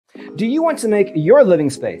Do you want to make your living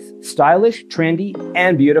space stylish, trendy,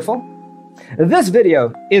 and beautiful? This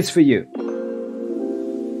video is for you.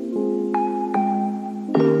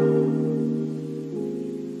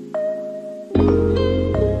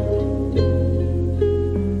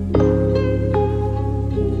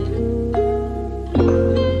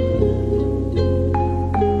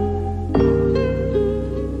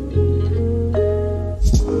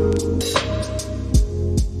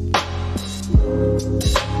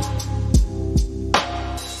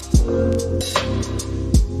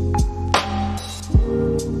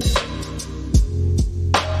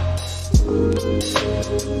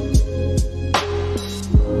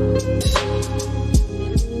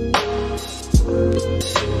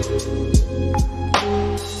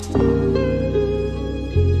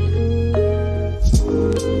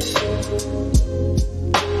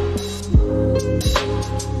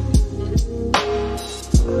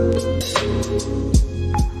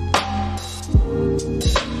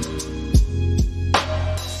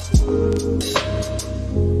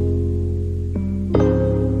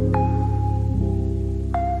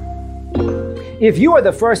 If you are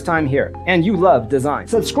the first time here and you love design,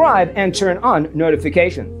 subscribe and turn on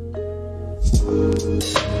notifications.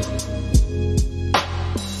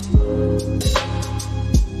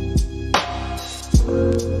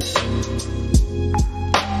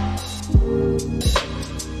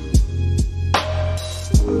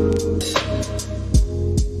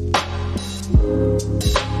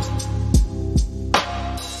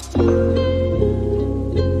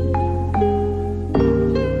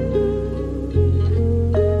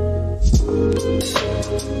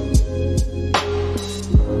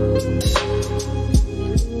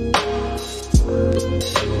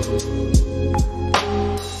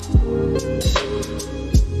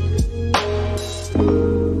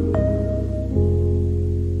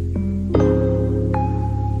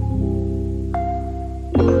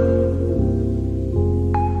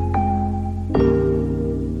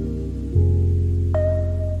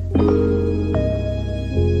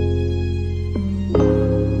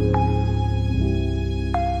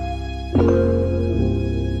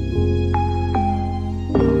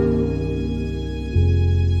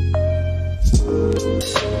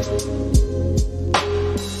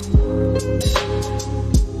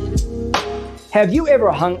 Have you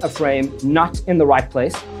ever hung a frame not in the right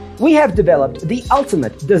place? We have developed the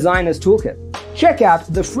ultimate designer's toolkit. Check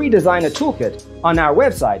out the free designer toolkit on our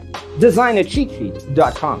website,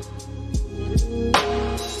 designercheatsheet.com.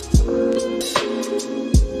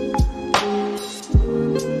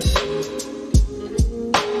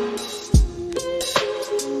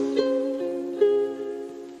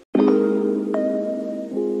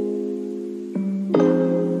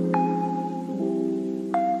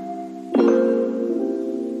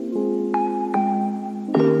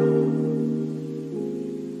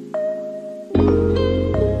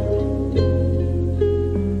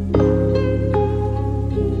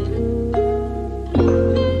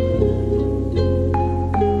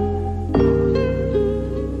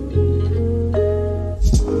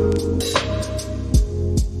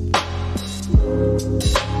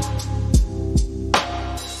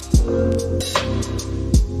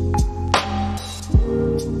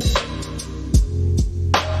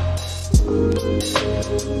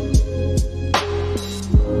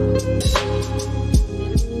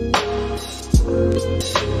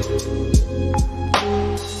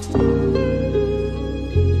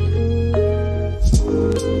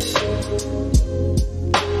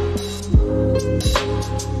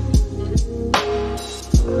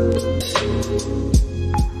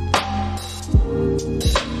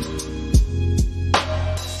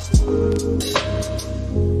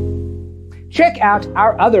 Check out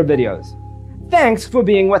our other videos. Thanks for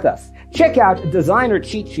being with us. Check out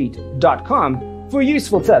designercheatsheet.com for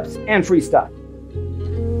useful tips and free stuff.